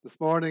This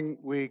morning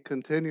we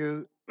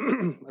continue,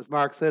 as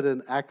Mark said,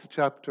 in Acts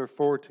chapter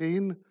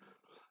 14.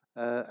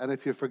 And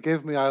if you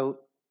forgive me, I'll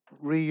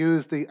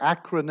reuse the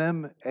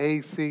acronym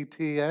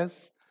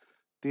ACTS,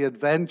 the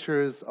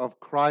Adventures of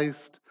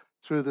Christ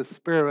through the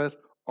Spirit,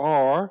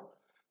 or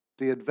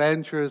the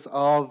Adventures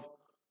of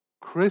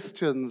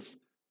Christians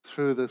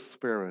through the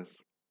Spirit.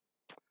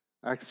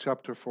 Acts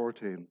chapter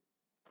 14.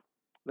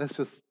 Let's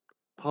just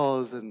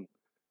pause and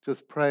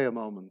just pray a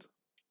moment.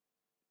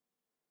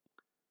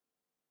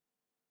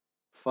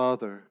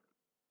 Father,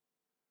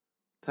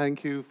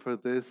 thank you for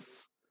this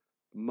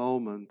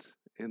moment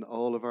in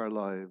all of our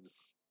lives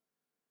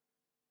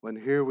when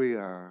here we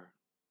are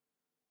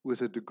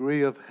with a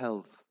degree of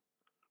health,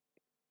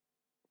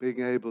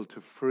 being able to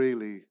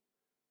freely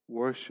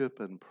worship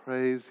and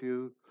praise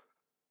you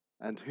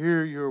and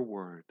hear your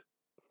word.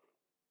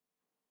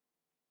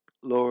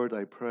 Lord,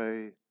 I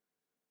pray,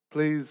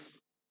 please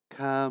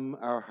calm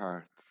our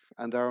hearts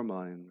and our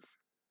minds.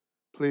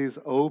 Please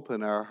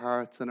open our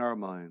hearts and our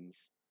minds.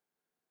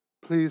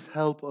 Please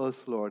help us,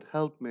 Lord,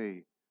 help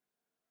me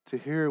to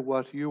hear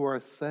what you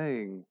are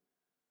saying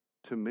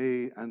to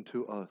me and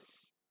to us.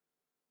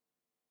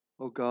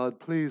 Oh God,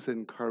 please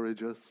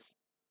encourage us.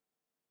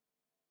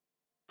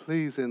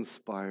 Please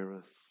inspire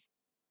us.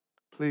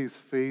 Please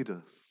feed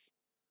us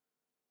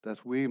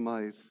that we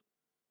might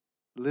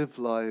live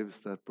lives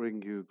that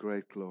bring you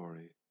great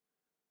glory.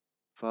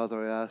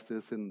 Father, I ask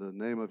this in the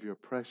name of your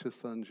precious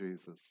Son,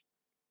 Jesus.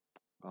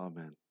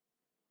 Amen.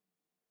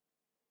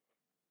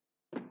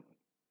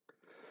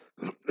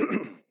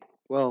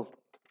 Well,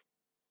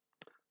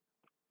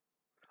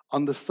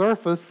 on the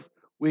surface,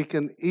 we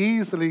can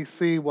easily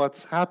see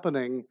what's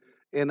happening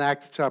in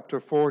Acts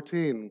chapter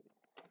 14.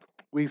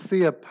 We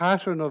see a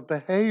pattern of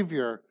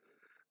behavior,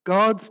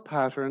 God's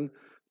pattern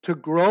to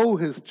grow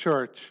his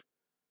church,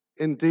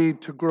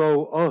 indeed to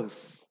grow us.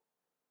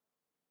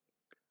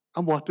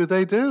 And what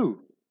do?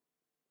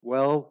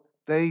 Well,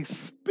 they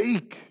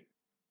speak.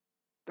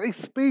 They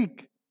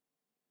speak.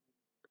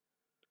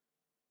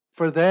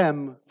 For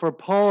them, for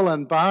Paul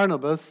and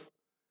Barnabas,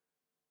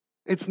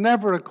 it's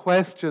never a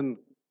question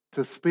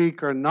to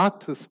speak or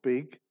not to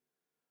speak.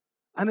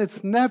 And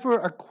it's never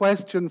a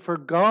question for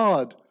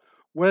God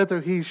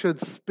whether he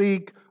should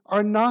speak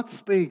or not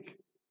speak.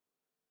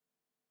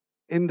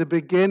 In the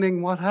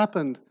beginning, what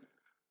happened?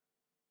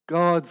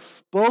 God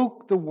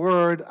spoke the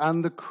word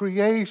and the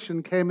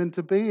creation came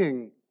into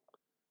being.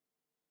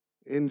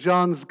 In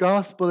John's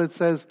Gospel, it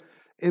says,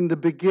 in the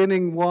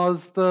beginning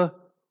was the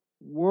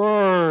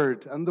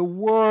Word, and the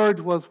Word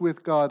was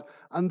with God,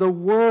 and the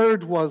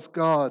Word was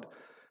God.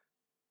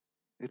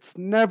 It's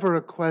never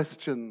a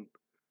question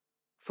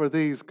for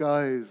these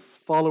guys,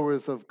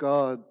 followers of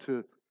God,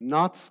 to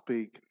not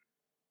speak.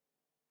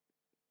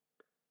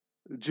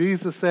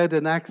 Jesus said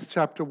in Acts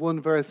chapter 1,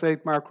 verse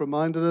 8, Mark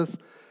reminded us,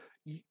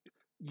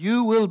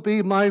 you will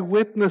be my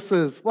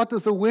witnesses. What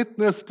does a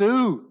witness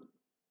do?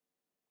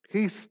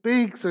 He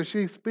speaks or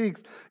she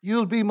speaks.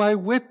 You'll be my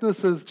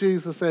witnesses,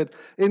 Jesus said,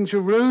 in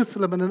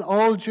Jerusalem and in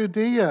all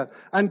Judea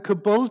and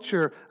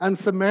Cappadocia and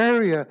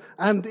Samaria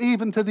and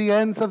even to the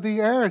ends of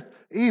the earth,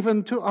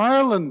 even to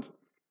Ireland.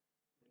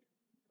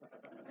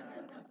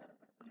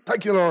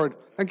 Thank you, Lord.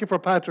 Thank you for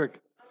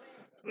Patrick.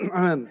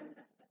 Amen.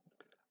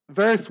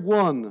 Verse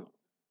 1.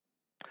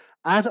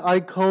 At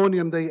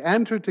Iconium, they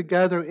entered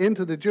together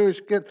into the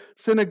Jewish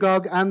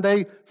synagogue and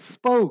they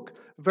spoke.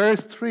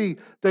 Verse 3,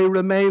 they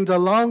remained a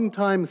long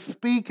time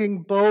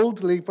speaking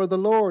boldly for the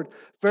Lord.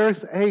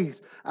 Verse 8,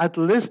 at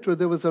Lystra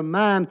there was a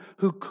man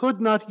who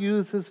could not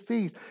use his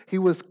feet. He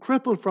was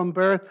crippled from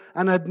birth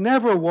and had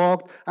never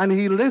walked, and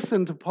he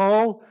listened to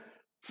Paul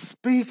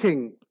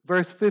speaking.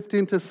 Verse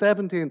 15 to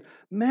 17,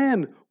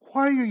 men,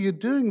 why are you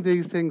doing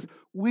these things?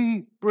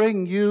 We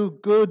bring you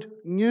good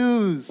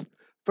news.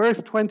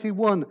 Verse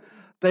 21,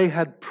 they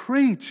had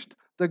preached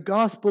the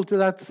gospel to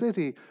that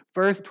city.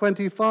 Verse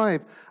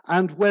 25,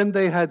 and when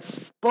they had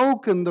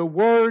spoken the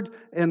word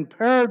in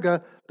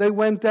Perga, they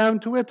went down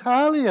to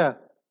Italia.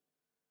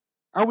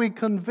 Are we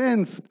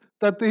convinced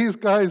that these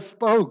guys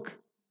spoke?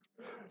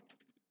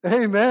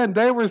 Amen.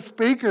 They were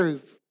speakers.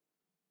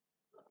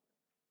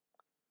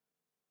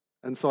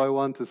 And so I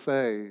want to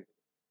say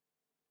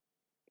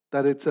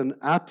that it's an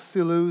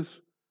absolute,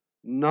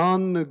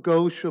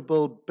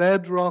 non-negotiable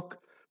bedrock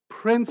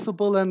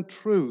principle and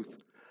truth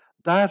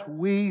that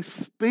we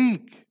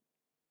speak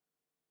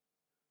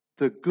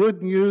the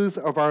good news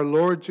of our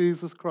Lord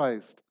Jesus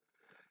Christ.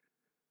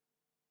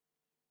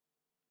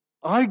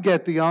 I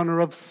get the honor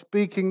of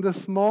speaking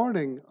this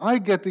morning. I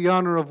get the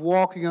honor of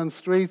walking on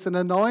streets and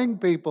annoying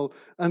people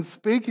and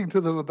speaking to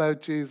them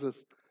about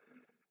Jesus.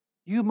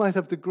 You might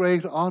have the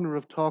great honor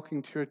of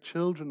talking to your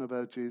children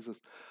about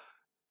Jesus.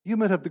 You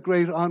might have the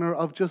great honor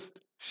of just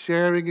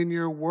sharing in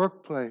your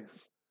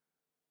workplace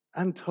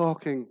and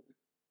talking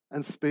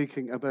and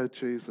speaking about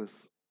Jesus.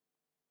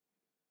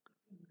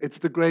 It's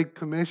the Great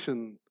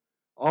Commission.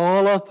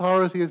 All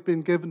authority has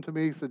been given to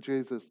me, said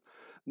Jesus.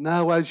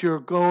 Now as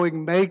you're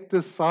going, make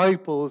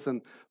disciples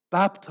and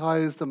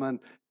baptize them and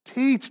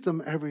teach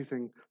them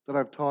everything that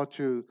I've taught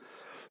you.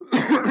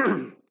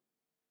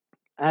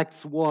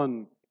 Acts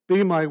 1,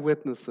 be my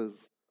witnesses.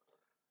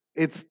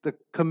 It's the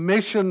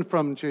commission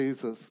from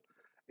Jesus.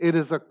 It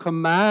is a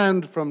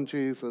command from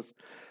Jesus.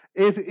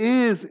 It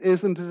is,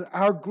 isn't it,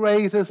 our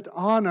greatest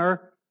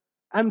honor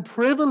and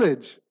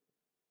privilege?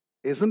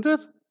 Isn't it?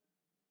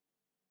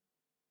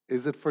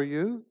 Is it for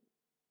you?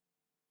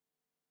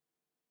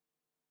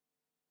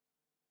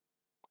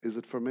 Is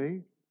it for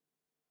me?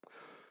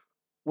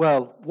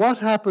 Well, what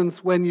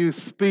happens when you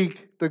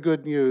speak the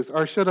good news?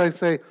 Or should I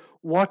say,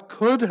 what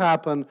could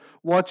happen?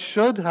 What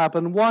should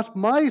happen? What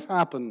might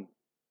happen?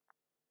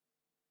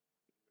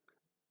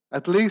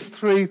 At least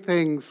three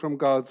things from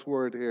God's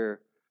word here.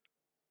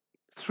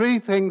 Three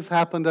things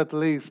happened at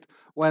least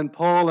when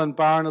Paul and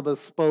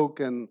Barnabas spoke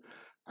in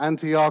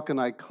Antioch and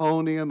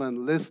Iconium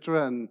and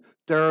Lystra and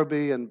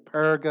Derbe and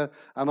Perga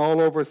and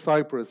all over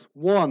Cyprus.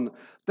 One,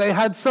 they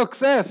had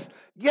success.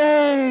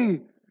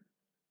 Yay!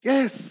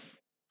 Yes,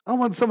 I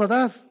want some of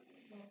that.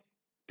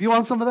 Do you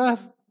want some of that?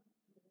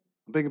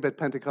 I'm being a bit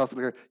Pentecostal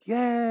here.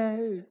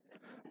 Yay!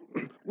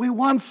 We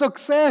want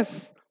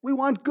success. We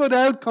want good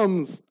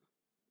outcomes.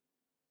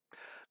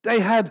 They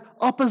had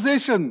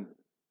opposition.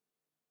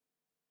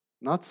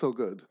 Not so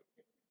good.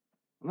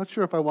 I'm not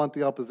sure if I want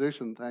the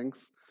opposition,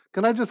 thanks.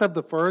 Can I just have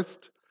the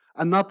first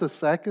and not the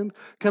second?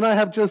 Can I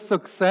have just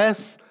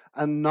success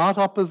and not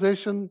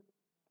opposition?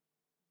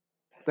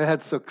 They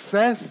had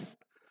success,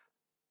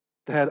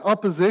 they had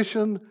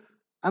opposition,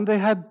 and they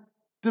had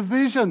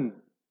division.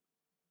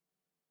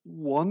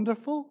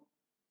 Wonderful.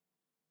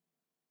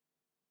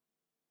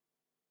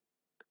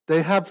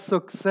 They have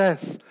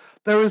success.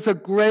 There is a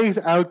great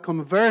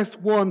outcome. Verse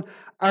 1,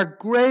 a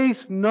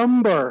great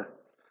number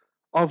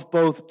of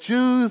both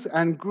Jews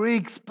and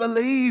Greeks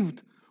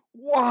believed.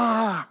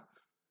 Wow!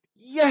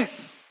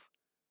 Yes!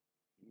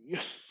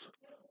 Yes!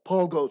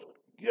 Paul goes,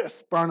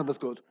 yes. Barnabas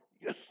goes,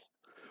 yes.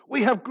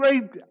 We have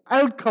great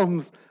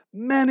outcomes.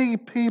 Many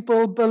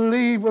people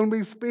believe when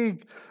we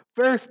speak.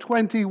 Verse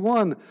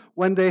 21,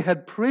 when they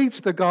had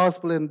preached the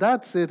gospel in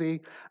that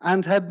city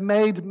and had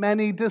made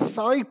many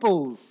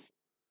disciples,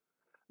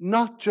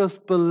 not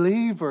just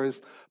believers,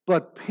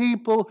 but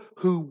people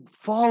who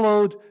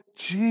followed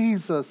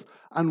Jesus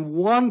and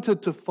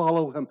wanted to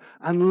follow him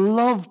and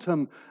loved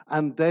him,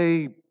 and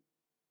they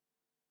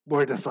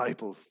were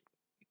disciples.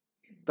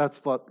 That's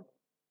what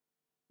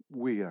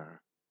we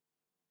are.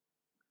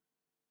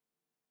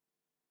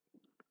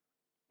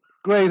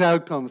 Great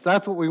outcomes.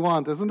 That's what we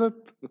want, isn't it?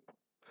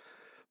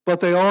 But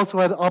they also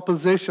had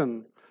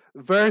opposition.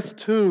 Verse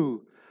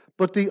 2,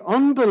 but the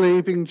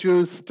unbelieving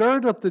Jews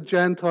stirred up the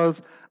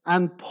Gentiles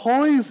and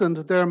poisoned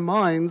their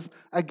minds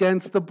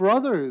against the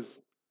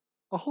brothers.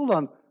 Oh, hold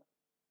on.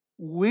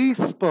 We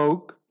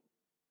spoke,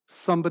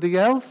 somebody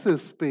else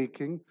is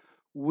speaking.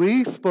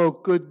 We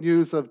spoke good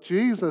news of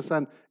Jesus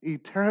and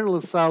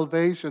eternal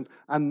salvation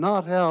and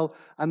not hell,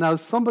 and now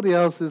somebody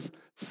else is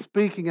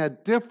speaking a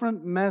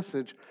different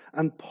message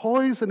and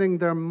poisoning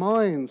their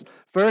minds.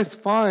 Verse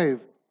 5,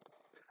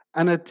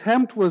 an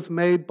attempt was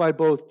made by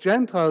both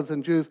Gentiles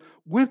and Jews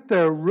with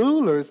their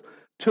rulers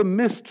to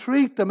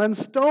mistreat them and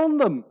stone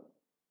them.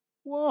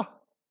 What?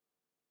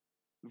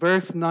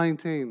 Verse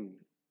 19.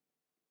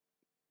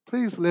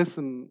 Please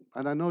listen,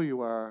 and I know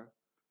you are.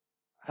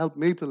 Help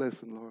me to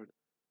listen, Lord.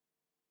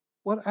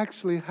 What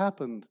actually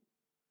happened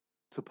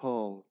to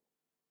Paul?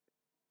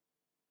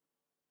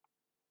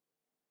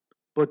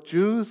 But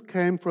Jews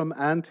came from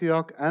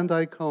Antioch and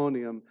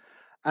Iconium,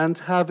 and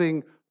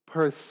having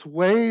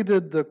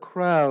persuaded the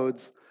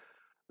crowds,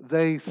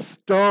 they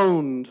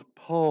stoned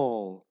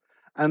Paul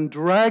and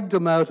dragged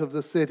him out of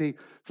the city,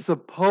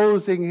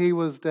 supposing he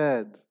was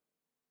dead.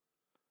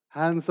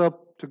 Hands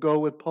up to go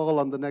with Paul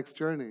on the next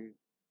journey.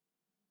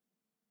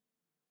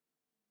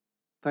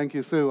 Thank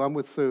you, Sue. I'm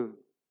with Sue.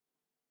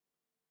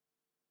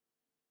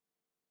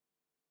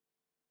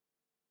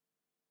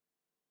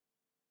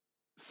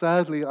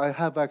 Sadly, I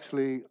have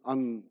actually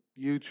on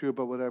YouTube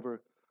or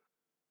whatever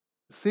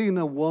seen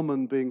a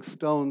woman being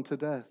stoned to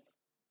death.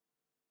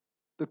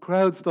 The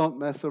crowds don't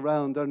mess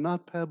around. They're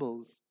not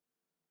pebbles.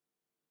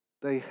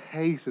 They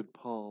hated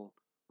Paul,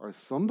 or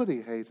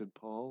somebody hated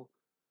Paul,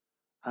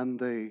 and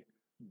they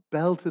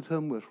belted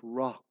him with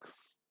rocks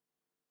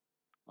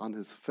on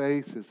his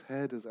face, his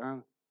head, his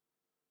arm.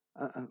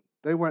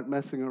 They weren't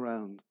messing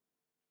around.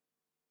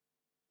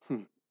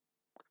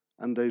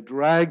 And they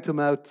dragged him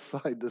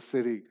outside the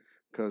city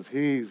because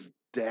he's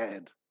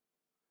dead.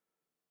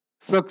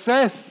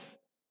 Success,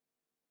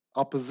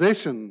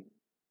 opposition,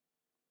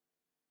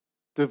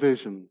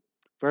 division.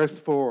 Verse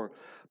 4.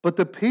 But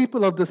the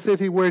people of the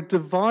city were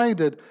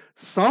divided.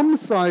 Some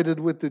sided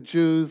with the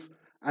Jews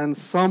and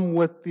some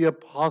with the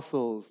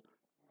apostles.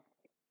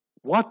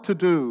 What to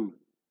do?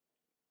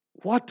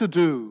 What to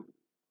do?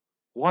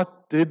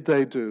 What did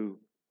they do?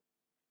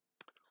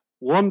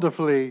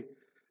 Wonderfully,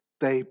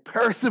 they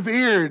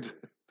persevered.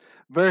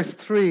 Verse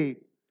 3.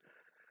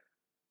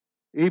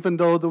 Even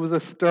though there was a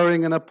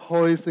stirring and a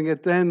poisoning,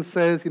 it then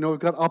says, we've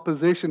got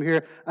opposition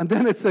here. And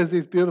then it says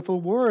these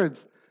beautiful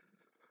words.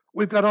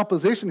 We've got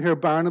opposition here,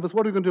 Barnabas.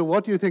 What are we going to do?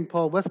 What do you think,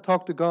 Paul? Let's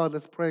talk to God.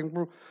 Let's pray.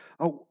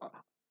 Oh,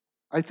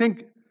 I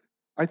think,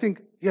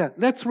 yeah,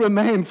 let's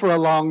remain for a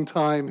long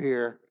time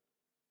here.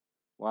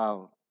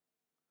 Wow.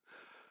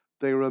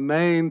 They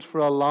remained for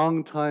a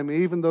long time,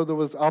 even though there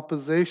was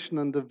opposition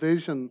and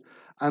division,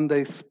 and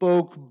they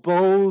spoke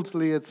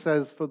boldly, it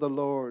says, for the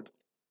Lord.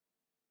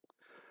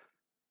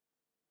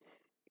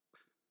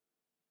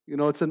 You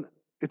know, it's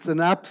an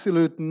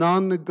absolute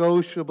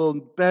non-negotiable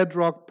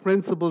bedrock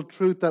principle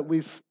truth that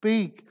we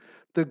speak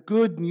the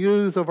good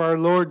news of our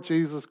Lord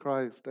Jesus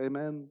Christ.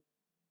 Amen.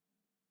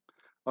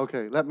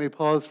 Okay, let me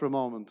pause for a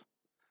moment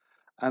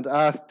and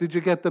ask, did you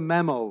get the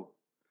memo?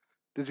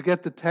 Did you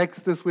get the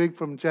text this week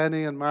from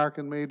Jenny and Mark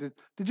and me? Did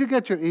you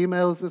get your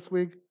emails this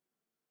week?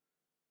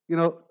 You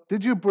know,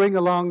 did you bring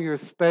along your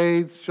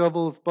spades,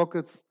 shovels,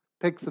 buckets,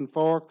 picks and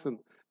forks, and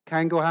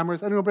Kango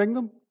hammers? Anyone bring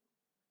them?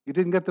 You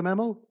didn't get the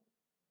memo?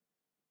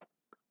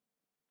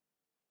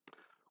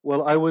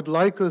 Well, I would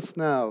like us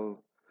now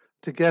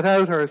to get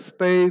out our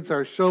spades,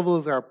 our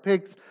shovels, our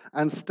picks,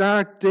 and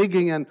start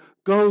digging and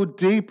go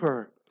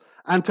deeper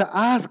and to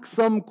ask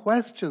some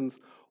questions.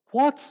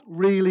 What's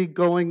really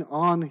going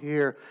on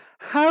here?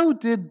 How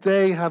did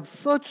they have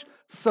such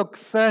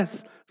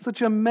success,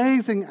 such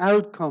amazing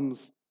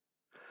outcomes?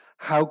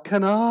 How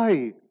can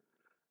I?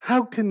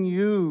 How can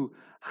you?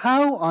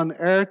 How on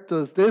earth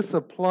does this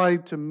apply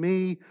to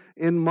me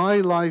in my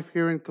life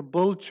here in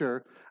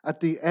Caboolture at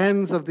the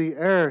ends of the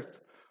earth?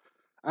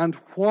 And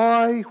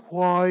why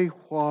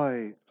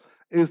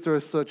is there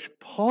such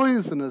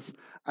poisonous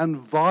and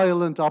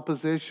violent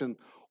opposition?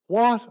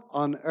 What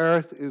on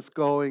earth is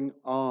going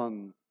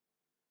on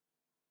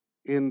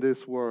in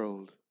this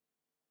world?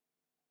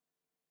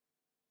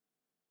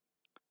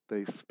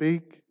 They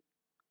speak,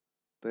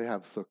 they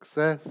have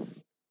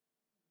success,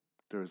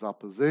 there's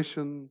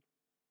opposition,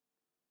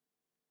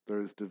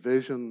 there's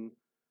division,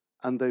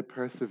 and they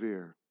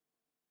persevere.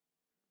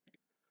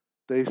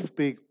 They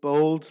speak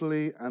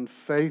boldly and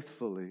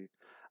faithfully,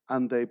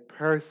 and they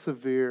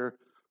persevere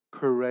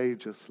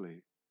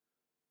courageously.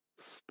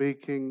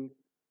 Speaking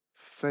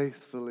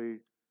faithfully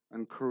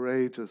and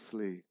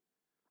courageously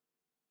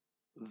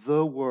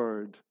the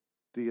Word,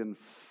 the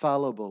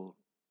infallible,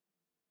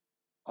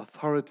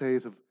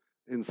 authoritative,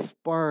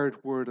 inspired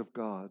Word of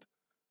God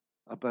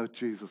about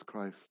Jesus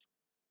Christ,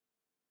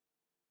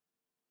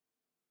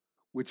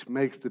 which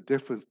makes the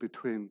difference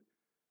between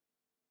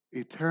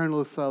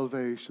eternal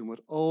salvation with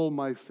all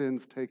my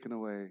sins taken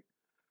away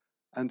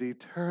and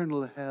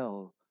eternal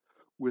hell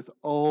with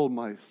all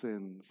my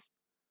sins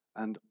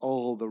and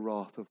all the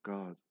wrath of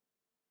God.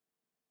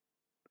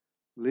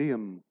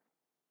 Liam,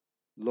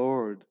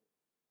 Lord,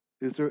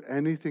 is there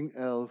anything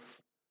else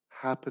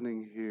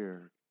happening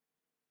here?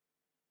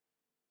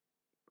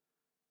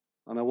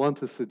 And I want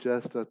to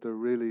suggest that there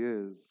really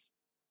is.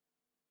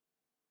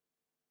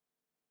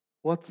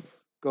 What's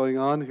going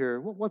on here?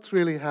 What's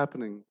really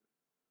happening?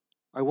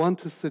 I want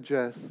to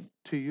suggest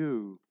to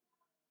you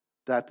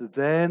that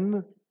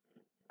then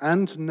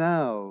and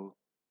now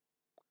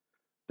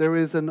there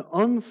is an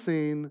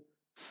unseen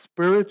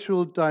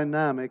spiritual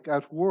dynamic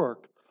at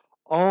work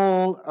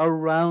all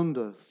around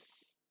us.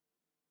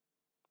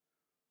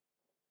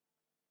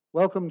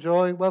 Welcome,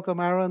 Joy.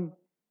 Welcome, Aaron.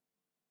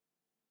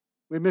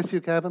 We miss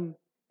you, Kevin.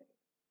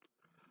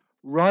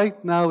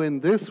 Right now in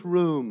this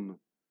room,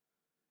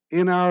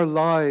 in our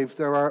lives,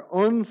 there are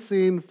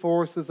unseen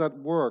forces at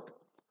work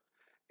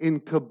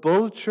in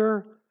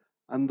Caboolture,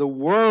 and the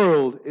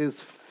world is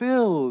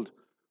filled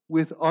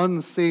with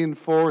unseen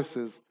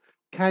forces.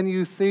 Can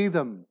you see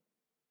them?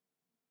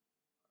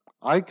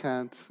 I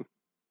can't.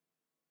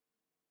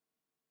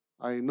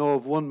 I know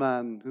of one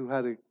man who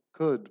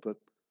could, but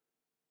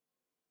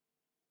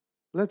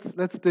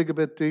let's dig a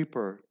bit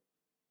deeper.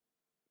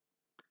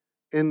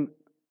 In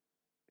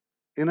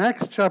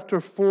Acts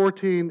chapter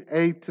 14,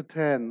 8 to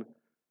 10,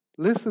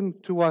 listen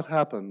to what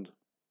happened.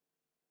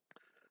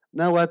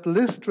 Now at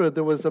Lystra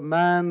there was a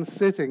man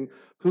sitting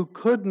who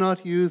could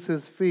not use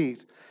his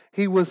feet.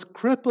 He was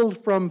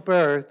crippled from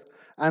birth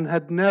and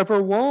had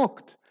never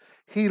walked.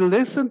 He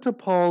listened to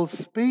Paul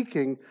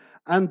speaking,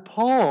 and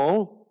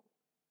Paul,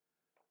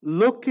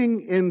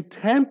 looking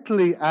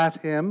intently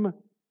at him,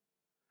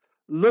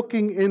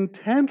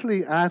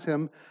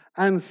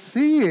 and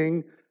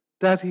seeing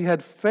that he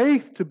had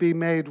faith to be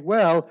made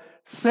well,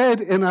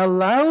 said in a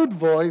loud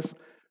voice,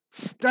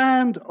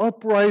 "Stand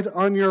upright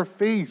on your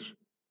feet."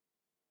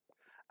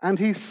 And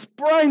he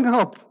sprang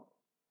up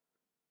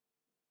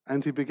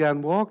and he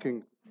began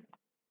walking.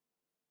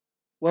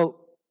 Well,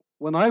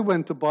 when I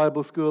went to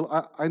Bible school,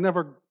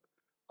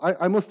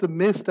 I must have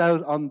missed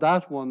out on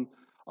that one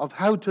of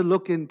how to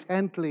look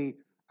intently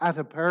at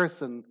a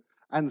person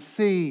and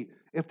see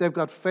if they've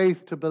got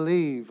faith to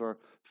believe or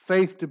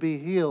faith to be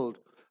healed.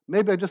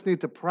 Maybe I just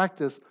need to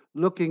practice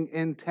looking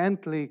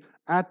intently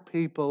at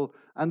people,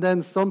 and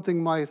then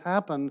something might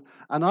happen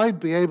and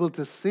I'd be able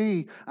to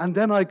see, and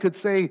then I could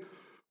say,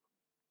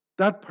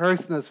 that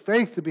person has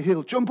faith to be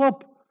healed. Jump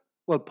up.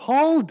 Well,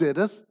 Paul did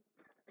it.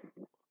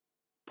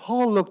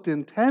 Paul looked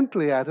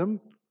intently at him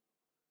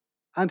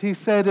and he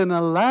said in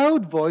a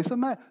loud voice,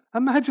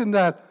 imagine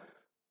that,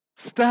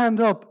 stand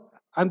up.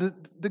 And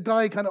the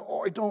guy kind of,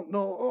 I don't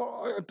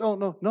know, I don't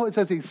know. No, it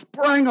says he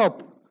sprang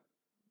up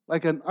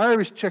like an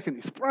Irish chicken.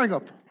 He sprang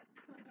up.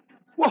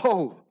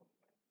 Whoa!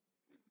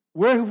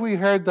 Where have we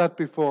heard that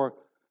before?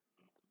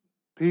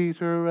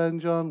 Peter and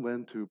John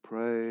went to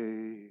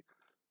pray.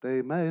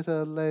 They met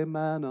a lame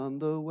man on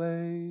the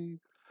way.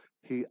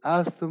 He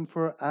asked them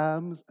for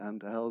alms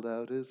and held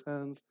out his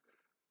hands.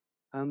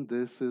 And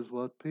this is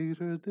what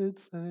Peter did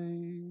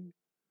say.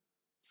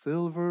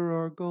 Silver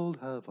or gold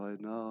have I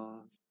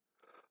not,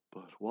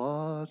 but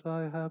what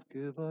I have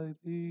give I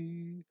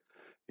thee.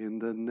 In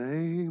the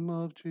name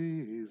of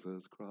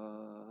Jesus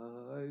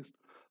Christ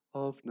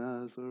of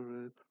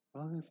Nazareth,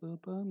 rise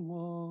up and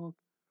walk.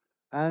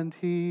 And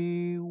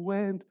he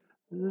went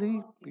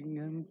leaping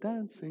and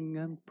dancing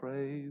and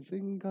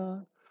praising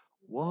God,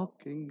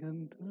 walking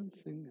and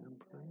dancing and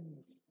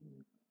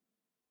praising.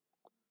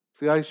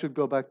 See, I should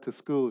go back to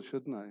school,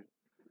 shouldn't I?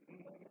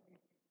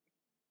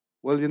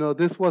 Well,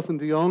 this wasn't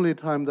the only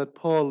time that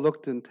Paul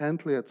looked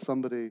intently at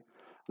somebody.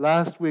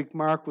 Last week,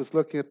 Mark was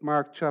looking at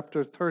Mark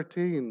chapter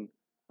 13,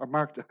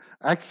 or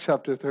Acts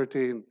chapter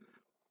 13.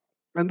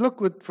 And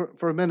look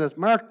for a minute,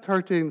 Mark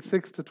 13,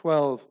 6 to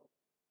 12.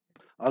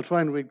 I'll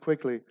try and read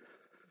quickly.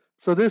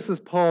 So this is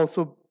Paul.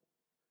 So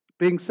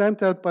being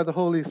sent out by the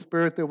Holy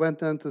Spirit, they went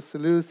down to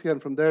Seleucia,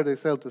 and from there they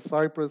sailed to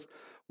Cyprus.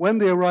 When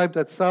they arrived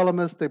at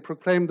Salamis, they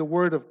proclaimed the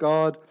word of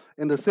God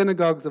in the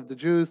synagogues of the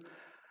Jews,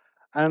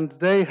 and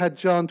they had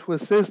John to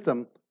assist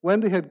them. When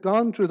they had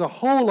gone through the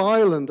whole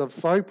island of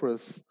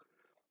Cyprus,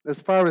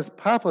 as far as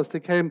Paphos, they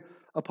came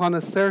upon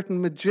a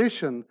certain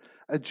magician,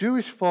 a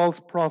Jewish false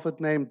prophet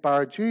named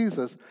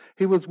Bar-Jesus.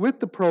 He was with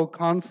the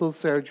proconsul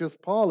Sergius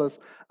Paulus,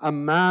 a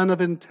man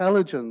of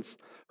intelligence,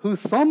 who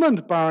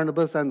summoned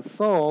Barnabas and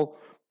Saul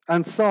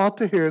and sought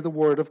to hear the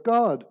word of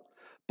God.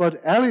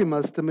 But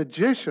Elymas, the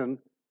magician,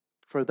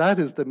 for that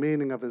is the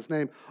meaning of his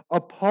name,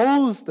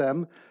 opposed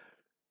them,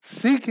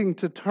 seeking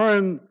to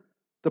turn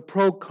the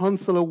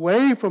proconsul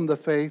away from the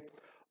faith.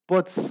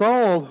 But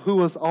Saul, who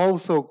was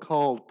also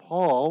called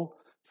Paul,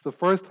 it's the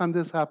first time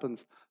this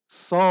happens,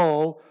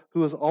 Saul, who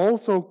was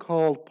also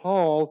called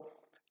Paul,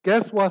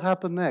 guess what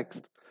happened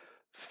next?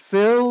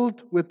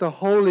 Filled with the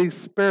Holy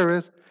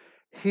Spirit,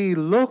 he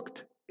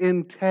looked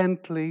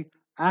intently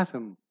at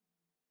him.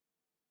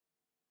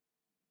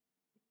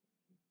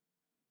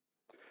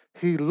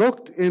 He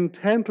looked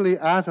intently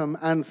at him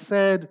and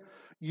said,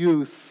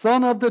 "You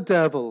son of the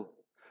devil,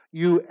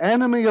 you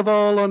enemy of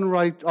all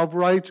of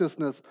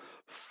righteousness,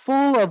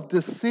 full of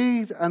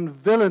deceit and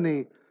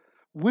villainy,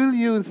 will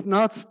you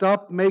not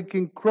stop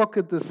making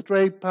crooked the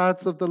straight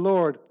paths of the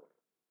Lord?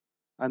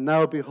 And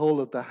now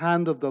behold, the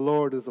hand of the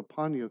Lord is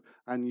upon you,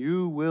 and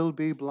you will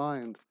be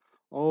blind."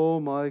 Oh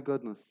my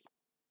goodness.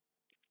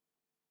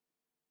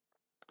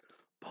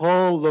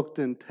 Paul looked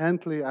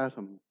intently at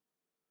him.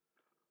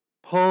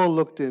 Paul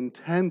looked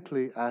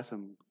intently at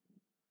him.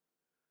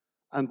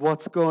 And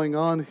what's going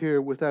on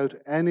here, without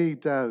any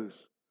doubt,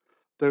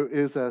 there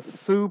is a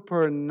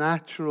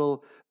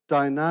supernatural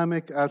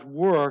dynamic at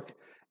work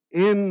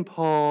in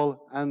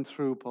Paul and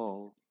through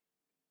Paul.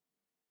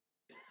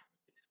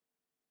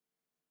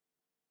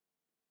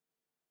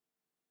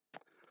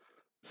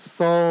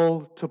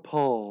 Saul to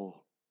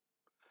Paul.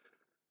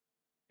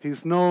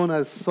 He's known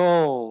as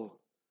Saul.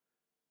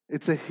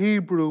 It's a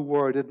Hebrew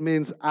word. It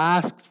means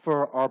asked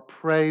for or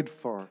prayed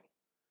for.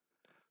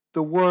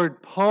 The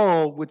word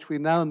Paul, which we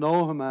now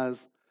know him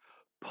as,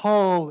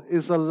 Paul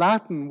is a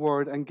Latin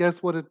word, and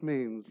guess what it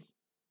means?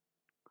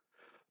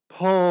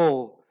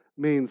 Paul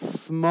means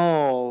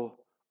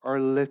small or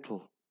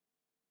little.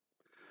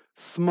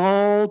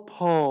 Small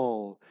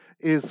Paul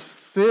is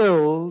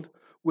filled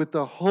with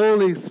the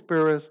Holy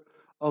Spirit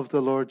of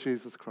the Lord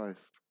Jesus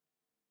Christ.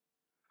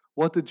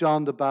 What did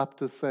John the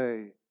Baptist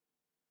say?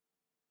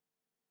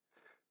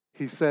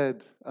 He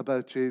said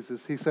about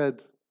Jesus, he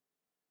said,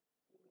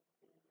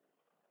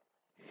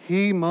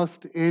 "He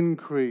must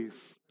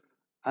increase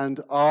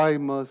and I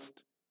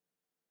must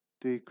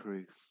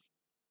decrease.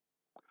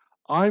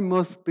 I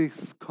must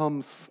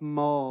become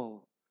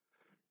small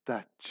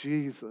that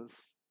Jesus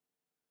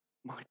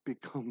might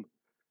become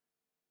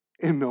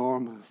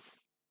enormous."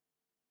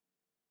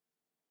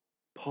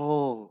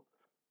 Paul,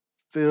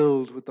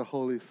 filled with the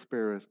Holy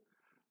Spirit,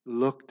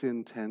 looked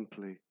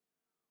intently.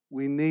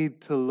 We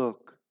need to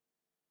look.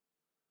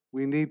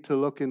 We need to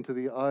look into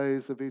the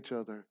eyes of each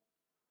other.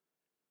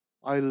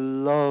 I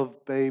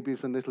love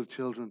babies and little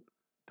children.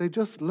 They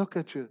just look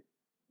at you.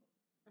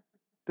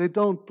 They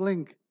don't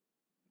blink.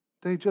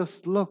 They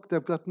just look.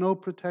 They've got no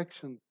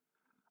protection.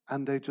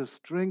 And they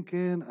just drink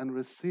in and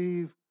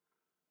receive.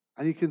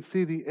 And you can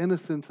see the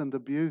innocence and the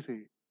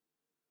beauty.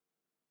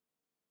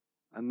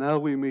 And now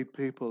we meet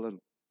people,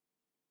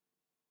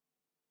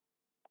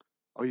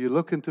 or you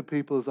look into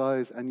people's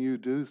eyes and you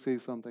do see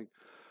something.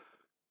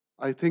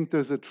 I think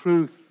there's a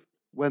truth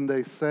when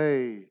they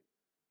say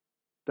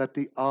that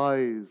the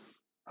eyes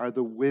are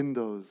the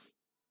windows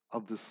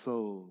of the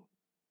soul.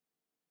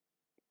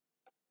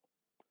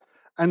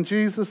 And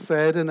Jesus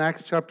said in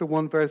Acts chapter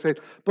 1, verse 8,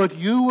 "But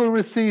you will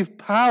receive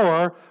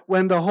power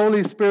when the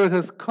Holy Spirit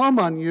has come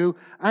on you,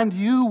 and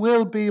you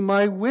will be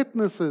my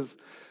witnesses."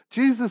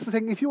 Jesus is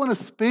saying, if you want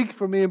to speak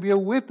for me and be a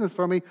witness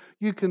for me,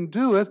 you can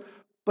do it,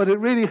 but it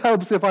really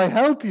helps if I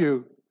help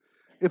you,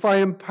 if I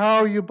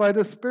empower you by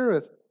the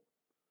Spirit.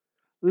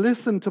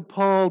 Listen to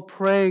Paul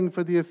praying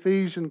for the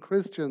Ephesian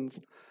Christians.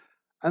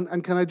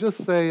 And can I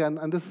just say,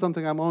 and this is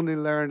something I'm only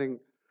learning,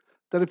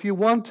 that if you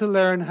want to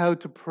learn how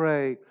to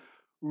pray,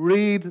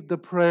 read the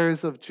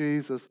prayers of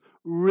Jesus,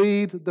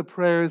 read the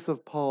prayers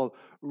of Paul,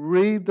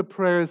 read the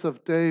prayers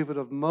of David,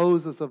 of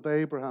Moses, of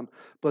Abraham.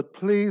 But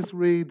please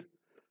read,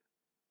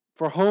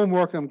 for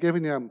homework I'm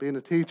giving you, I'm being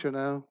a teacher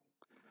now,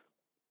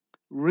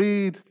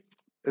 read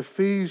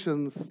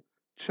Ephesians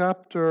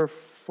chapter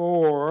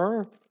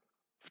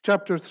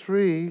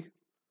 3.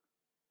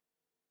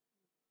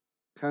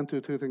 Can't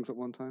do two things at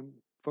one time.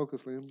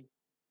 Focus, Liam.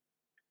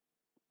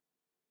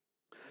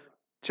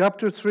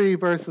 Chapter 3,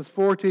 verses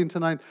 14 to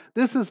 9.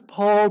 This is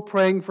Paul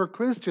praying for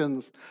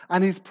Christians,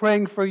 and he's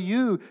praying for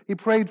you. He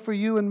prayed for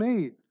you and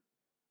me.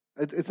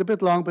 It's a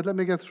bit long, but let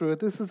me get through it.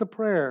 This is a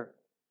prayer.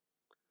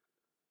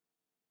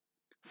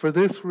 "For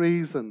this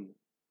reason,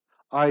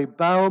 I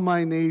bow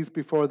my knees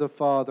before the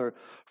Father,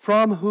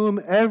 from whom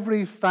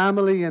every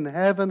family in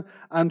heaven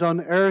and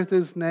on earth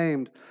is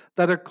named,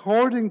 that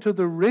according to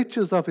the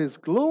riches of his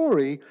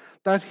glory,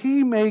 that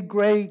he may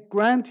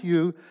grant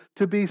you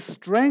to be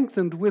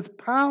strengthened with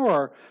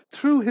power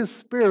through his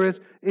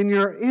Spirit in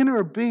your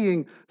inner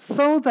being,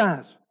 so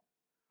that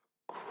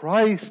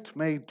Christ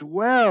may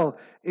dwell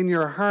in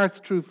your hearts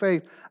through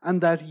faith,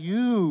 and that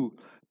you,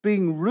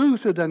 being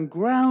rooted and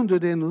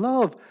grounded in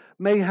love,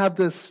 may have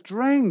the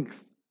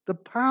strength, the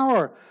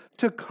power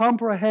to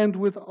comprehend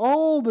with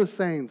all the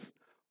saints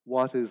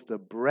what is the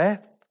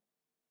breadth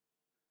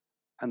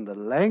and the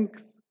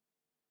length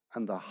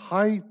and the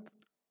height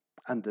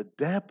and the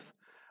depth,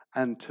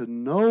 and to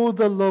know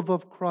the love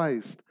of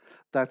Christ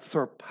that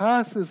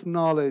surpasses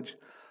knowledge,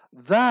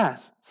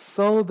 that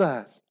so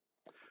that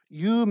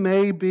you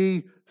may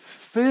be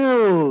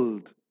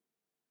filled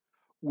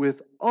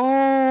with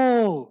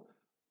all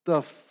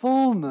the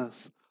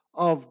fullness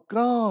of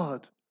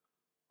God."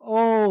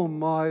 Oh,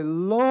 my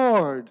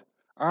Lord,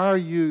 are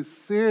you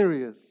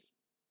serious?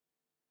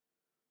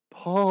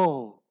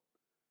 Paul,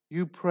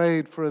 you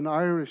prayed for an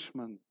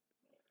Irishman.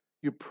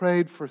 You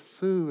prayed for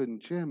Sue and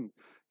Jim.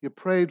 You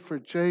prayed for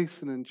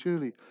Jason and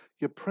Julie.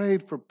 You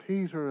prayed for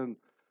Peter and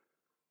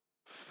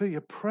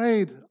you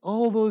prayed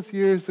all those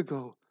years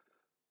ago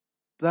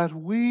that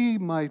we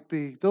might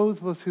be, those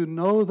of us who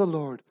know the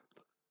Lord,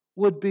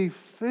 would be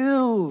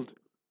filled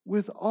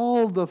with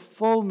all the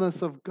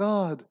fullness of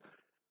God,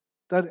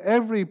 that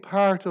every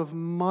part of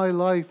my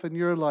life and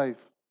your life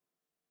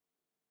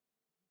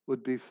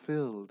would be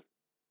filled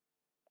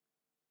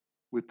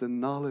with the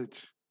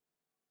knowledge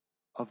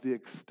of the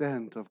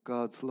extent of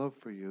God's love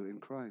for you in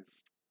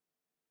Christ.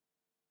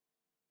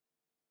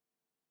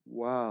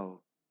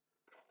 Wow.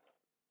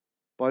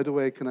 By the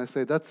way, can I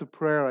say that's a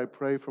prayer I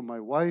pray for my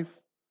wife,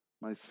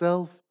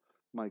 myself,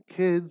 my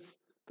kids,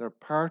 their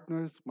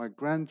partners, my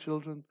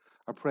grandchildren.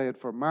 I pray it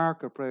for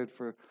Mark. I pray it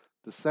for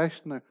the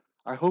session.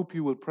 I hope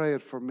you will pray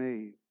it for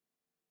me.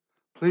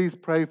 Please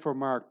pray for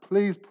Mark.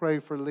 Please pray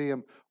for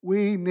Liam.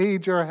 We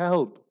need your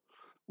help.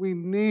 We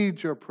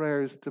need your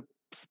prayers to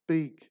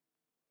speak.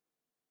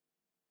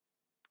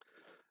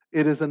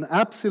 It is an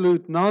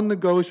absolute,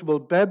 non-negotiable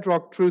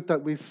bedrock truth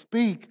that we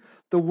speak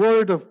the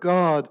Word of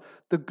God,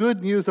 the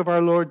good news of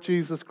our Lord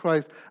Jesus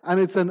Christ. And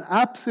it's an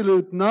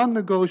absolute,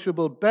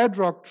 non-negotiable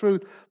bedrock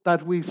truth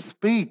that we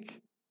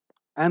speak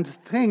and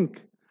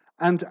think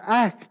and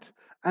act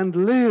and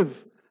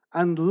live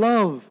and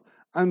love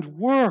and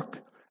work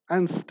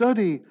and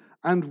study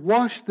and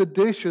wash the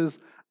dishes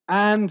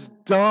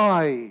and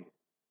die,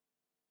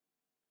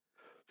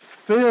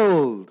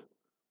 filled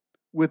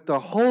with the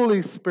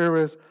Holy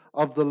Spirit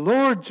of the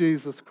Lord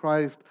Jesus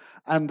Christ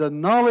and the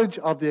knowledge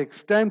of the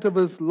extent of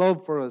his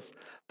love for us,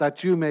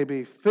 that you may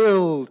be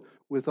filled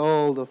with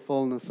all the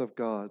fullness of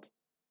God.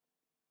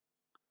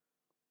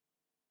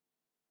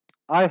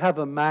 I have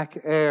a Mac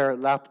Air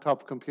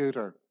laptop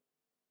computer.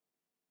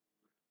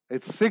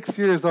 It's 6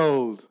 years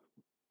old.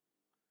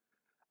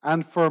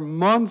 And for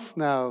months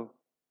now,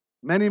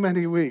 many,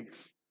 many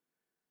weeks,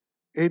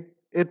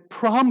 it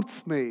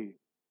prompts me,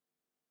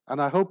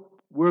 and I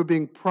hope we're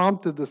being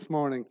prompted this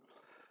morning.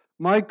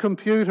 My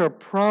computer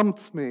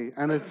prompts me,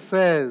 and it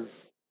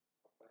says,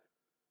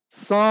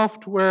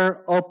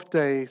 "Software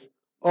update,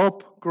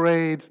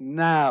 upgrade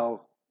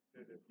now."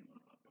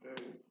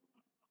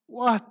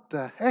 What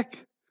the heck?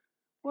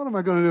 What am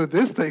I going to do with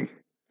this thing?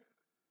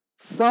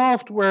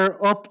 Software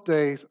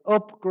update,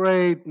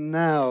 upgrade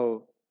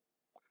now.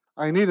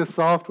 I need a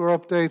software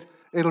update.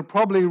 It'll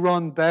probably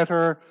run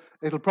better.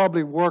 It'll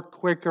probably work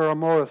quicker or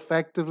more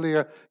effectively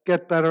or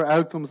get better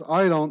outcomes.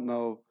 I don't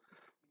know.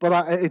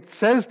 But it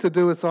says to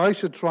do it, so I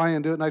should try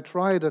and do it. And I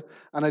tried it,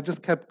 and I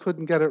just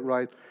couldn't get it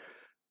right.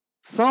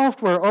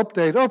 Software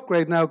update,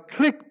 upgrade now,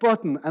 click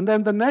button. And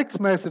then the next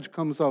message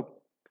comes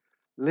up.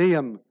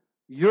 Liam,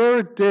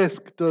 Your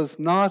disc does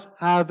not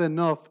have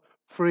enough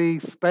free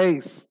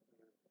space.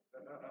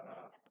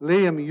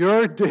 Liam,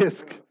 your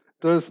disc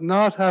does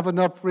not have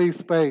enough free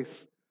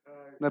space.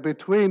 Now,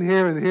 between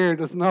here and here,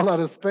 there's not a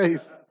lot of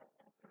space.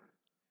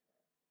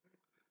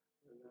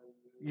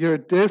 Your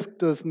disk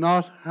does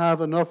not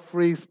have enough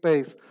free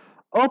space.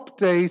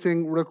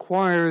 Updating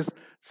requires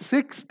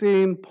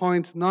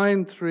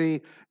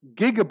 16.93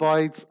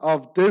 gigabytes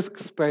of disk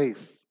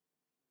space.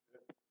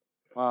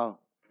 Wow.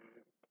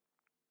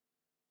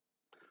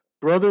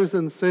 Brothers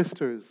and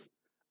sisters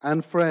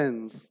and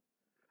friends,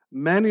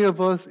 many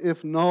of us,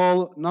 if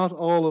not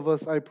all of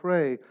us, I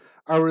pray,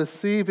 are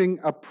receiving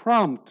a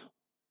prompt.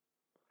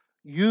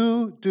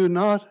 You do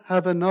not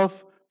have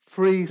enough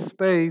free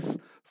space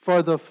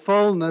for the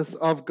fullness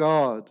of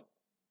God.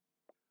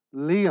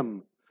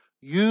 Liam,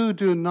 you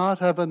do not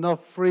have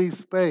enough free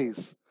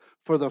space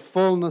for the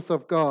fullness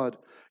of God.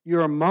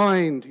 Your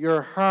mind,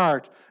 your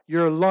heart,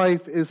 your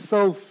life is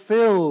so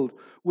filled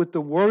with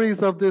the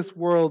worries of this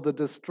world, the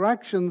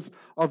distractions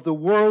of the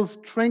world's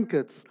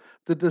trinkets,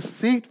 the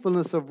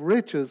deceitfulness of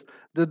riches,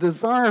 the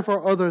desire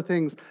for other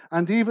things,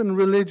 and even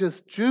religious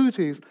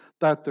duties,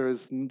 that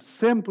there's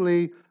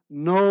simply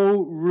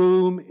no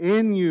room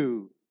in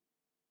you,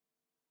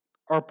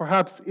 or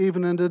perhaps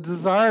even in the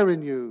desire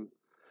in you,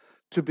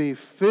 to be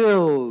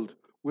filled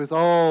with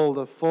all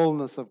the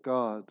fullness of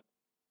God.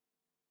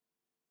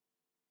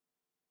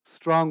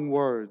 Strong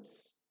words.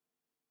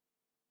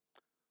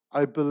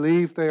 I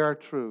believe they are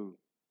true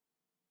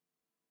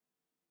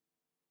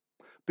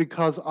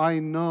because I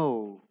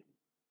know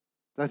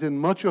that in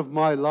much of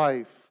my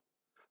life,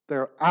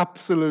 they're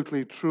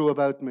absolutely true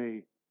about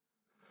me.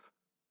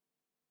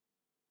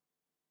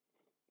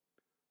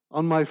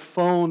 On my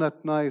phone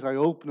at night, I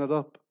open it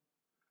up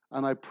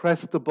and I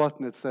press the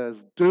button. It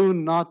says, "Do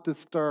not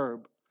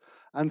disturb."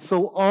 And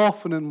so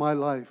often in my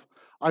life,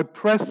 I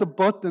press a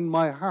button in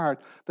my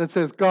heart that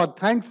says, "God,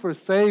 thanks for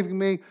saving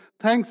me.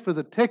 Thanks for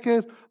the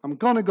ticket. I'm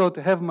going to go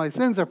to heaven. My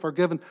sins are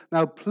forgiven.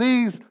 Now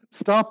please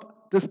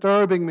stop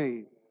disturbing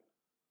me.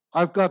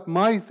 I've got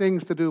my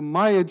things to do,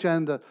 my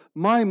agenda,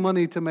 my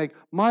money to make,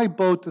 my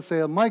boat to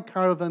sail, my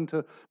caravan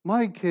to,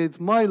 my kids,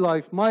 my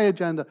life, my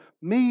agenda.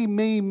 Me,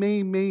 me,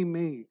 me, me,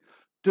 me.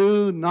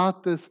 Do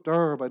not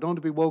disturb. I don't want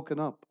to be woken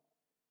up."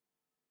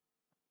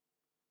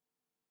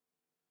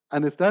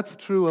 And if that's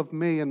true of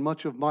me and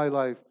much of my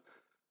life,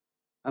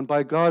 and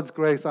by God's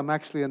grace, I'm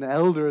actually an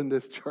elder in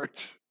this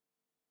church,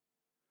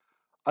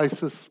 I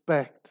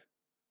suspect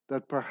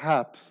that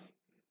perhaps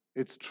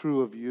it's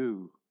true of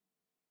you.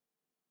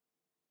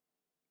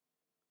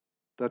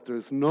 That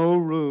there's no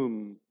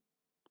room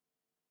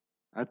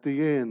at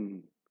the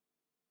inn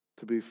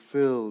to be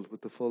filled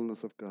with the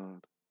fullness of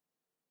God.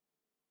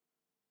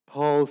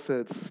 Paul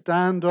said,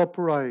 "Stand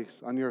upright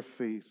on your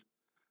feet."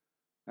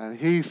 And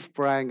he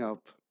sprang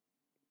up.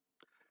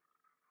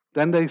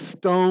 Then they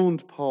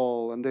stoned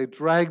Paul and they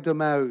dragged him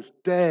out,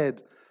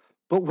 dead.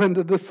 But when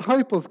the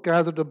disciples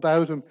gathered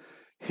about him,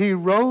 he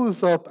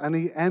rose up and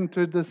he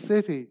entered the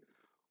city.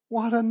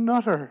 What a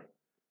nutter.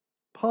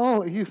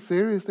 Paul, are you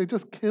serious? They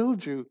just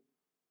killed you,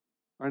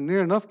 or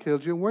near enough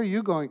killed you. And where are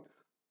you going?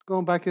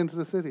 Going back into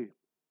the city.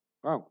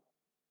 Wow.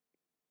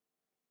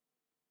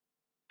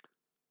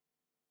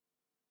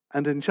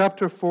 And in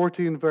chapter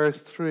 14, verse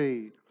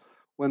 3,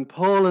 when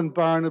Paul and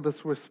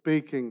Barnabas were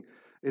speaking,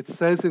 it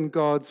says in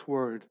God's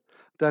word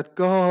that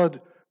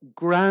God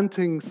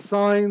granting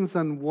signs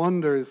and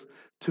wonders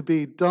to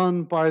be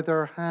done by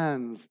their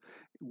hands,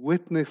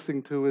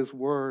 witnessing to his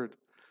word.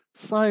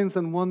 Signs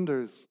and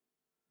wonders.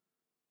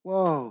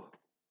 Whoa.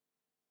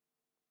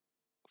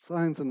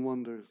 Signs and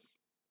wonders.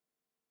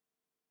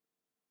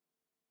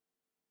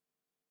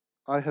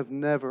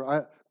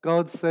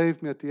 God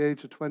saved me at the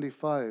age of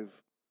 25.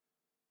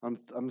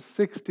 I'm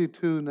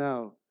 62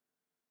 now.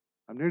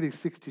 I'm nearly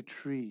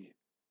 63.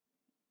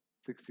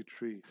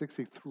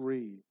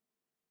 63.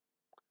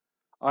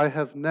 I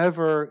have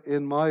never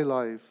in my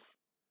life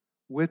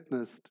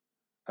witnessed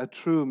a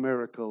true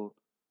miracle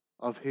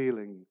of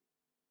healing.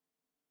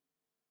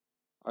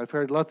 I've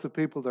heard lots of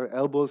people, their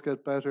elbows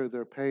get better,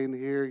 their pain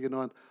here,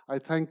 and I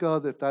thank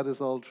God if that is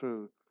all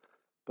true.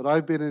 But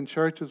I've been in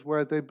churches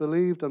where they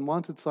believed and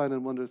wanted signs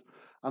and wonders,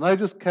 and I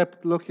just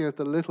kept looking at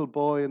the little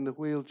boy in the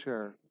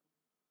wheelchair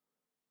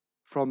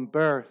from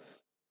birth,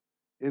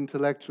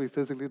 intellectually,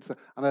 physically,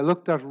 and I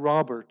looked at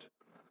Robert,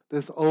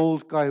 this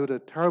old guy who had a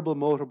terrible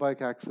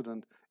motorbike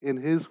accident in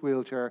his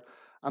wheelchair,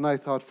 and I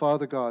thought,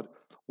 Father God,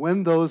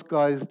 when those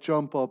guys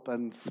jump up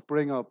and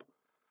spring up,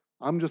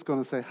 I'm just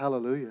going to say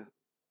hallelujah.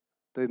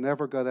 They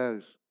never got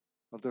out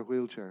of their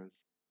wheelchairs.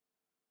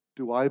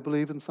 Do I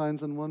believe in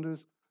signs and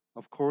wonders?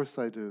 Of course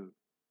I do.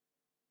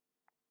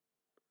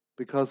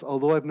 Because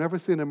although I've never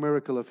seen a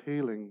miracle of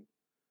healing,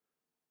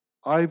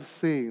 I've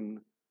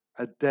seen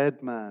a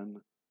dead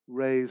man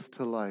raised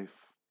to life.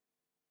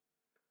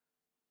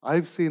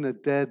 I've seen a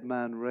dead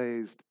man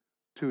raised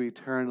to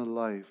eternal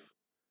life,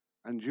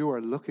 and you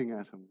are looking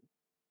at him.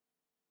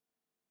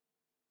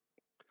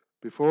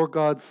 Before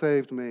God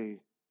saved me,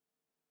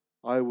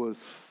 I was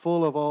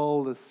full of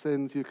all the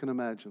sins you can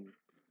imagine.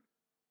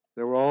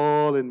 They were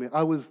all in me.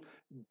 I was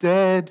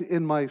dead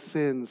in my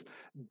sins,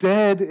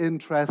 dead in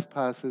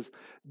trespasses,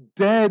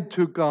 dead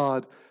to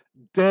God,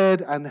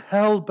 dead and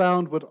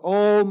hell-bound with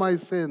all my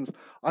sins.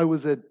 I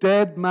was a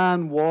dead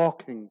man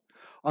walking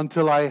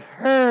until I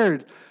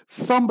heard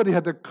somebody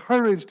had the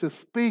courage to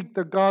speak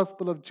the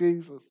gospel of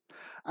Jesus.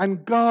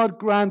 And God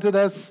granted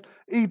us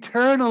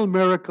eternal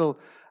miracle,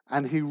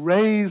 and He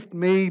raised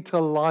me to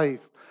life.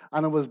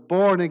 And I was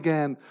born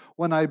again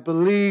when I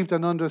believed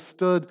and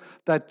understood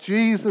that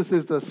Jesus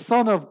is the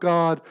Son of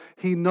God.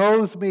 He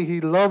knows me.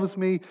 He loves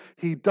me.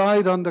 He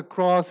died on the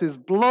cross. His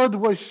blood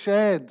was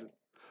shed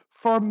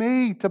for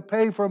me to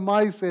pay for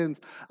my sins.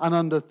 And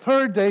on the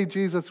third day,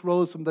 Jesus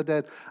rose from the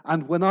dead.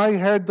 And when I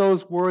heard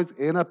those words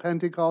in a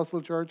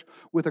Pentecostal church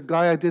with a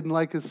guy I didn't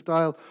like his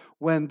style,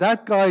 when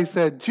that guy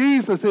said,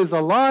 Jesus is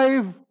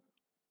alive,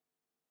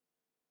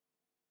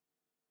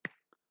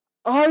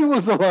 I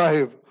was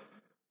alive.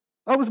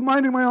 I was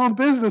minding my own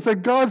business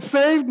and God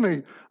saved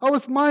me. I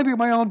was minding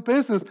my own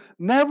business,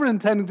 never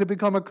intending to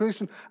become a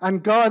Christian,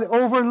 and God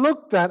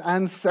overlooked that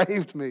and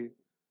saved me.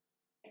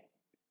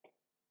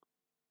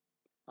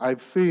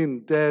 I've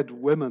seen dead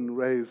women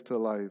raised to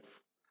life.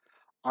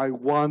 I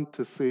want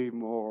to see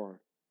more.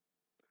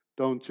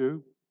 Don't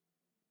you?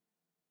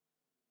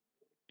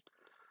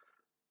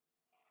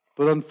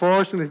 But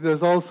unfortunately,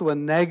 there's also a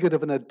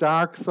negative and a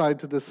dark side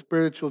to the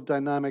spiritual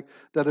dynamic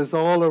that is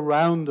all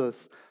around us.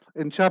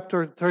 In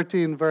chapter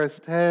 13,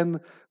 verse 10,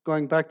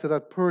 going back to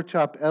that poor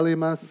chap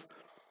Elymas,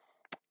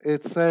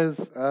 it says,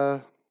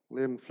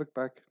 Liam, flick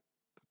back to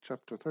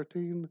chapter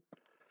 13.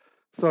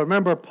 So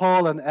remember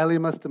Paul and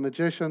Elymas, the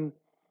magician.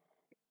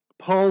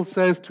 Paul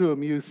says to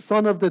him, you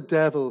son of the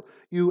devil,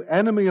 you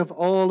enemy of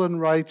all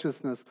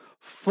unrighteousness,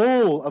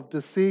 full of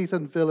deceit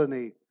and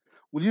villainy,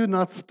 will you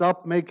not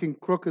stop making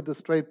crooked the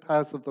straight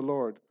paths of the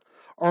Lord?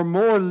 Or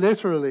more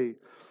literally,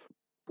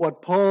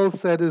 what Paul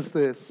said is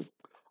this,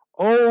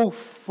 O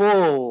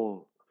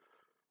full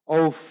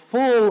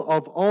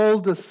of all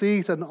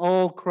deceit and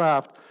all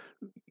craft,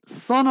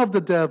 son of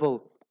the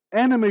devil,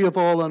 enemy of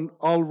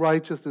all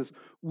righteousness,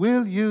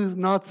 will you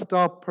not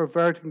stop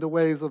perverting the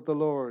ways of the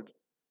Lord?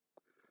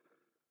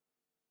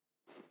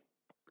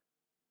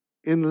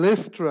 In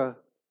Lystra,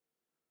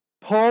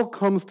 Paul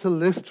comes to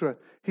Lystra.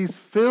 He's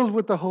filled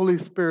with the Holy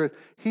Spirit.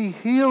 He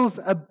heals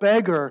a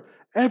beggar.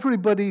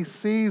 Everybody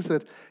sees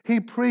it.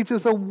 He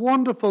preaches a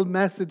wonderful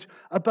message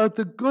about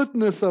the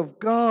goodness of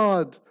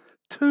God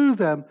to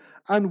them.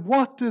 And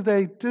what do?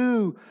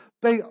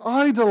 They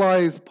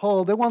idolize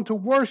Paul. They want to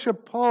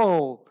worship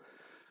Paul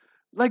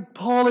like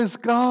Paul is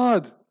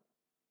God.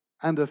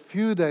 And a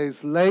few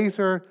days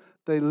later,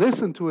 they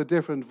listen to a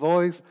different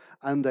voice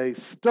and they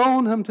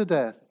stone him to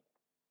death.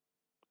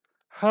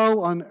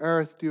 How on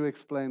earth do you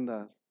explain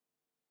that?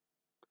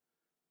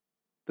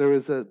 There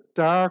is a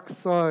dark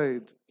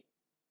side.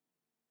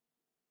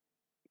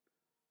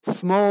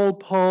 Small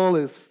Paul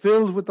is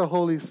filled with the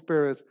Holy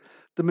Spirit.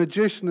 The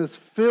magician is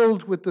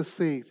filled with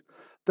deceit.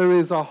 There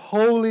is a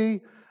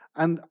holy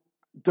and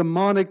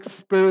demonic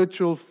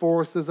spiritual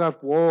forces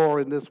at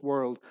war in this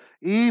world,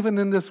 even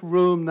in this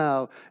room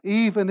now,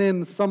 even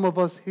in some of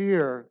us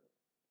here.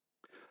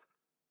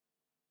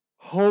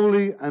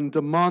 Holy and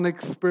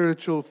demonic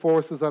spiritual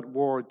forces at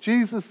war.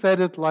 Jesus said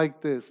it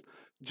like this.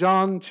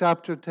 John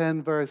chapter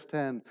 10, verse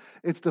 10.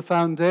 It's the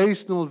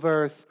foundational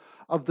verse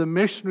of the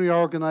missionary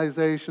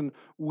organization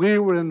we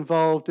were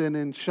involved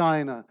in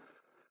China.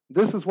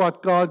 This is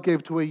what God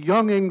gave to a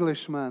young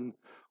Englishman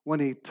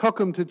when he took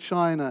him to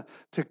China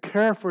to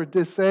care for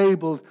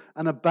disabled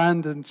and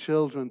abandoned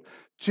children.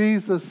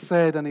 Jesus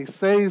said, and he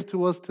says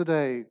to us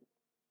today,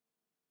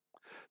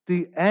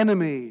 the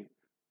enemy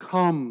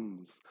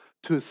comes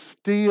to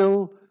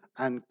steal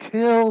and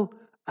kill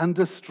and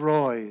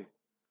destroy.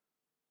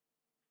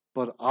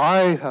 But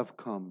I have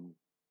come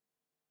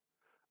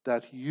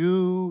that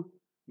you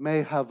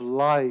may have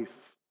life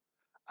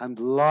and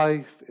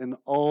life in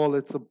all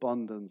its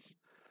abundance.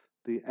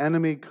 The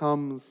enemy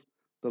comes,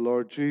 the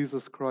Lord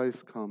Jesus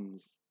Christ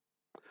comes.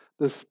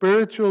 The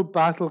spiritual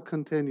battle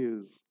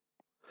continues.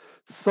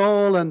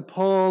 Saul and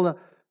Paul,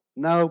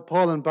 now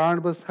Paul and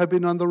Barnabas, have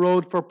been on the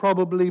road for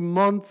probably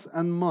months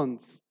and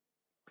months.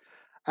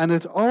 And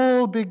it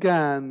all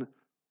began.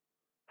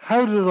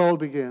 How did it all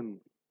begin?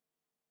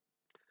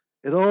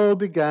 It all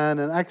began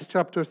in Acts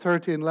chapter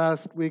 13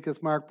 last week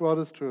as Mark brought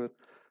us through it.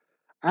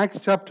 Acts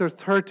chapter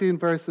 13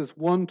 verses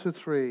 1 to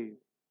 3.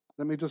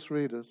 Let me just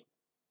read it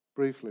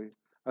briefly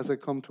as I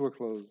come to a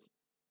close.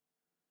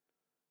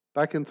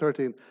 Back in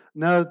 13.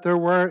 Now there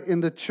were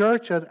in the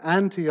church at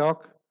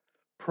Antioch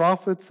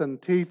prophets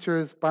and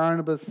teachers,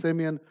 Barnabas,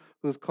 Simeon,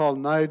 who's called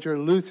Niger,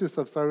 Lucius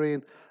of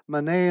Cyrene,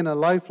 Manaen, a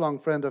lifelong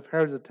friend of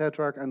Herod the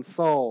Tetrarch, and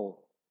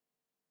Saul.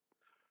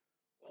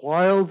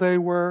 While they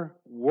were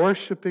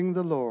worshiping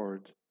the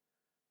Lord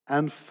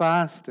and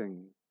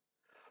fasting,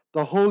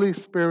 the Holy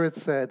Spirit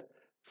said,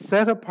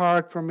 set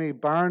apart for me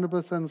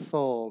Barnabas and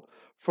Saul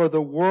for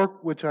the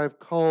work which I've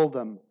called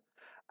them.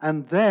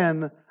 And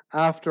then,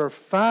 after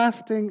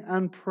fasting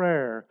and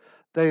prayer,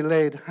 they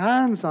laid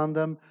hands on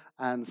them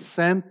and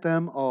sent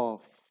them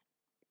off.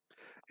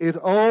 It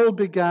all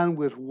began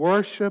with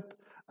worship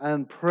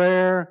and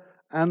prayer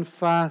and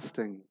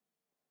fasting.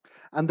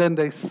 And then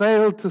they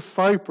sailed to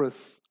Cyprus.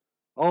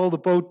 All the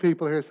boat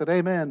people here said,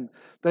 Amen.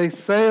 They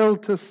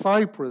sailed to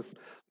Cyprus.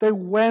 They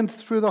went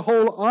through the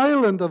whole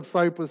island of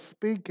Cyprus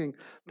speaking,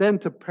 then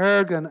to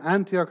Perga and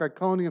Antioch,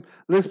 Iconium,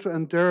 Lystra,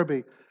 and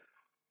Derbe.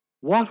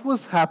 What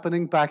was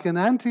happening back in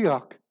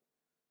Antioch?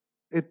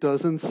 It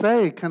doesn't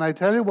say. Can I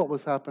tell you what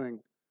was happening?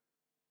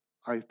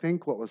 I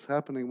think what was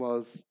happening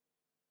was,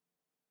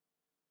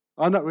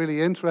 I'm not really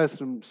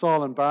interested in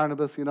Saul and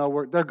Barnabas,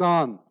 they're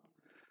gone.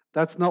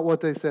 That's not what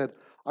they said.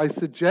 I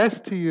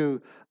suggest to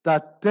you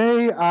that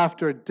day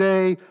after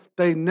day,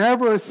 they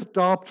never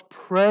stopped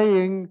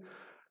praying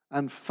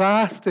and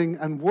fasting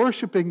and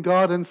worshiping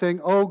God and saying,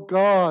 Oh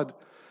God,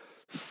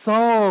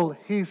 Saul,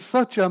 he's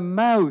such a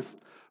mouth.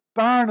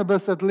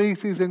 Barnabas, at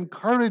least, he's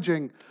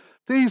encouraging.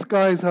 These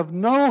guys have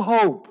no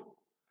hope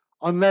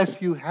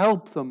unless you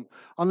help them,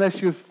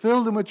 unless you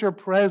fill them with your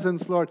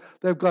presence, Lord.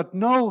 They've got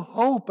no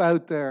hope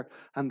out there.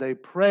 And they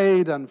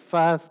prayed and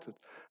fasted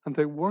and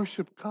they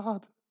worshiped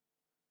God.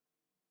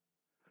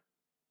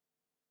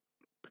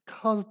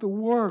 Because the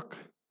work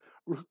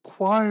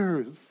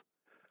requires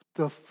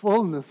the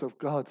fullness of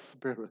God's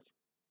Spirit.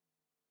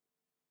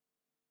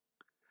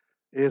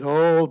 It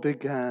all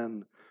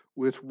began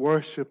with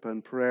worship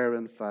and prayer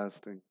and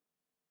fasting.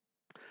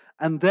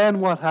 And then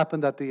what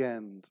happened at the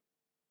end?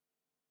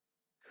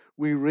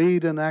 We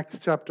read in Acts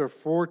chapter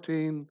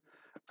 14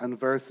 and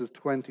verses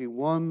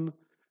 21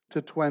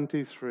 to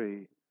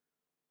 23.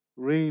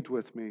 Read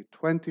with me,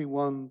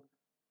 21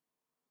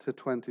 to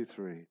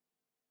 23.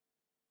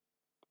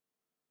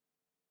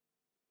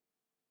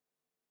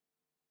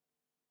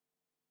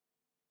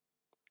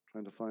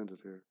 Trying to find it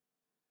here.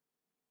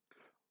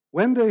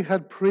 When they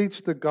had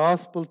preached the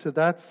gospel to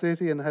that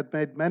city and had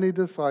made many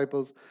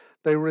disciples,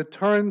 they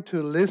returned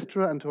to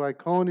Lystra and to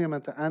Iconium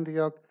and to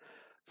Antioch,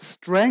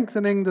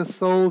 strengthening the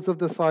souls of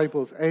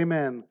disciples.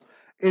 Amen.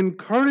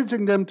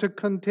 Encouraging them to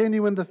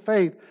continue in the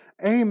faith.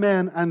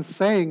 Amen. And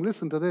saying,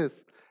 listen to this.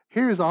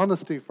 Here's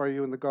honesty for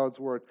you in the God's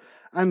word.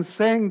 And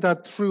saying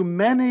that through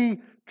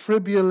many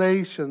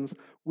tribulations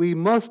we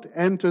must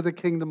enter the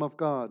kingdom of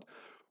God.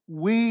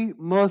 We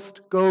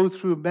must go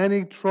through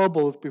many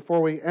troubles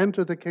before we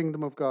enter the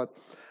kingdom of God.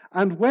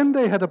 And when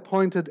they had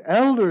appointed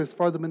elders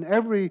for them in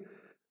every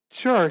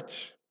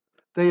church,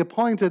 they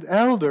appointed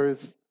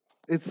elders,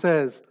 it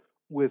says,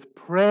 with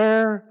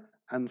prayer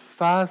and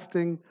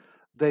fasting,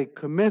 they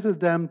committed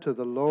them to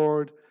the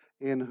Lord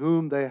in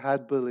whom they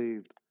had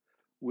believed.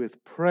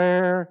 With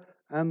prayer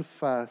and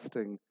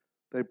fasting,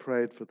 they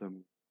prayed for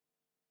them.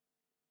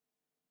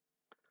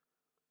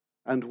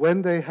 And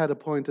when they had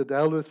appointed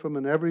elders from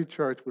in every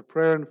church with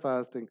prayer and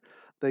fasting,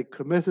 they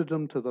committed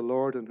them to the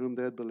Lord in whom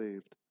they had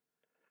believed.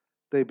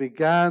 They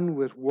began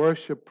with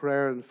worship,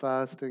 prayer, and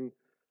fasting,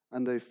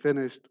 and they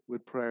finished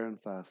with prayer and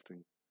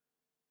fasting.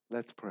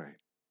 Let's pray.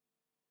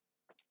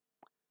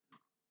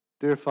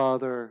 Dear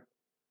Father,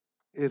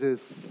 it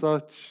is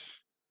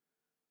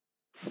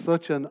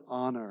such an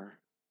honor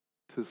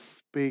to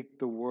speak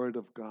the word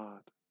of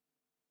God.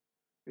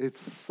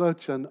 It's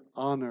such an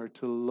honor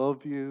to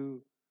love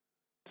you,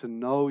 to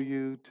know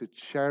you, to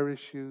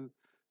cherish you,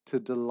 to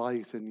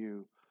delight in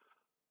you.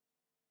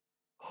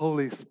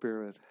 Holy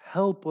Spirit,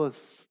 help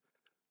us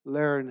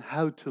learn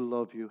how to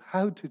love you,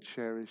 how to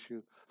cherish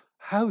you,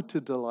 how to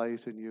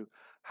delight in you,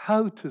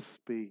 how to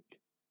speak,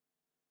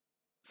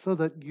 so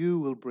that you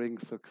will bring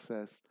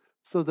success,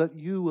 so that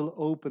you will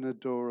open a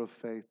door of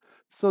faith,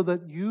 so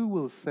that you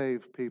will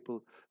save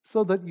people,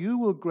 so that you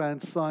will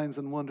grant signs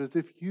and wonders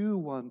if you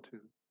want to.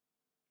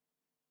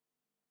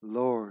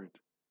 Lord,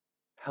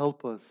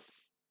 help us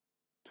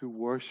to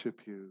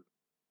worship you,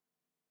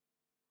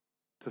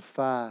 to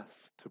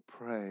fast, to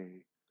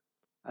pray,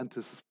 and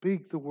to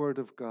speak the word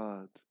of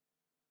God,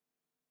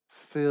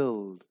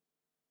 filled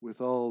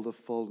with all the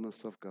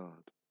fullness of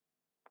God.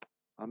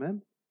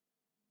 Amen.